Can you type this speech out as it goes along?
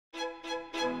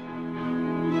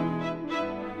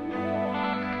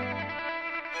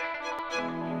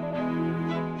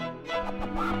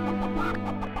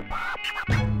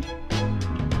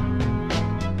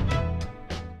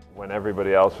when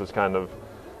everybody else was kind of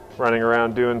running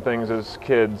around doing things as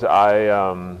kids,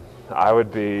 I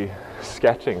would be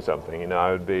sketching something. You know,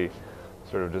 I would be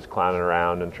sort of just clowning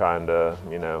around and trying to,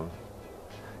 you know,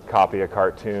 copy a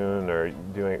cartoon or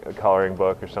doing a coloring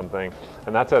book or something,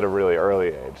 and that's at a really early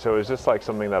age. So it was just like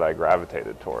something that I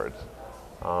gravitated towards.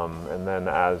 And then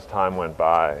as time went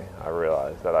by, I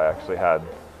realized that I actually I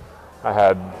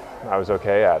was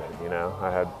okay at it, you know,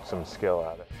 I had some skill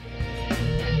at it.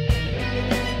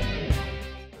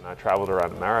 And I traveled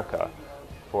around America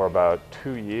for about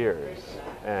 2 years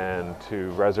and to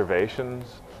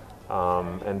reservations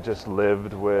and just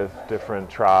lived with different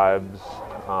tribes,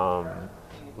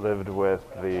 lived with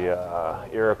the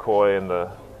Iroquois in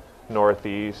the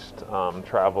Northeast,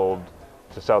 traveled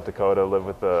to South Dakota, lived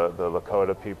with the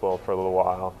Lakota people for a little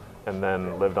while, and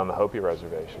then lived on the Hopi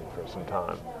reservation for some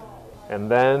time. And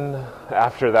then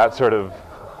after that sort of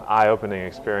eye-opening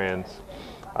experience,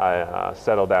 I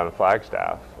settled down in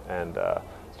Flagstaff and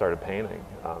started painting.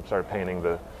 Started painting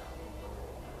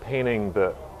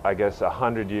the I guess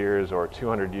 100 years or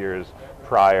 200 years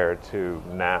prior to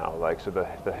now, like so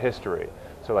the history.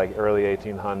 So like early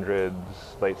 1800s,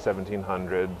 late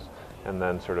 1700s, and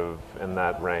then sort of in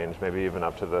that range, maybe even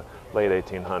up to the late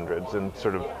 1800s, and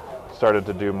sort of started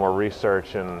to do more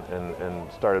research and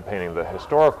started painting the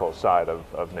historical side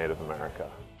of Native America.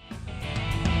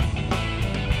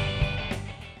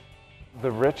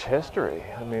 The rich history,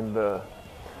 I mean the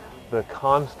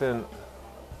constant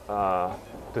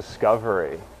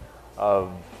discovery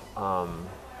of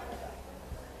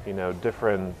you know,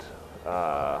 different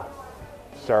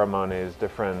ceremonies,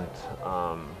 different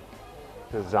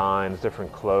designs,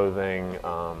 different clothing.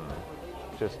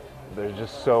 There's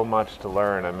just so much to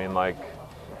learn. I mean, like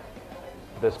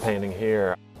this painting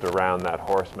here around that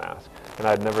horse mask, and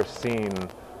I'd never seen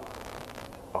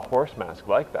a horse mask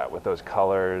like that with those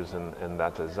colors and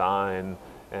that design,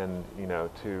 and you know,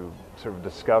 to sort of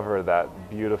discover that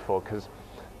beautiful, because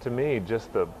to me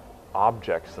just the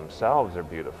objects themselves are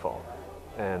beautiful,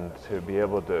 and to be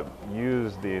able to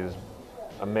use these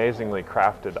amazingly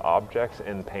crafted objects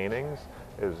in paintings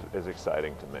is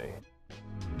exciting to me.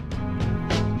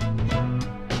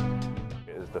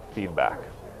 Is the feedback.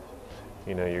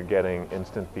 You know, you're getting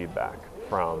instant feedback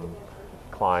from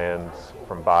clients,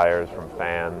 from buyers, from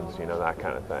fans, you know, that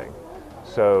kind of thing.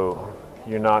 So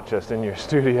you're not just in your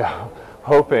studio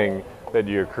hoping that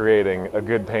you're creating a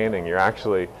good painting. You're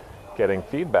actually getting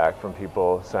feedback from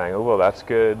people saying, oh, well, that's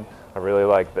good. I really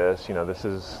like this. You know, this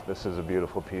is a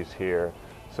beautiful piece here.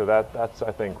 So that's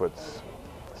I think what's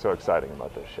so exciting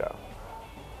about this show.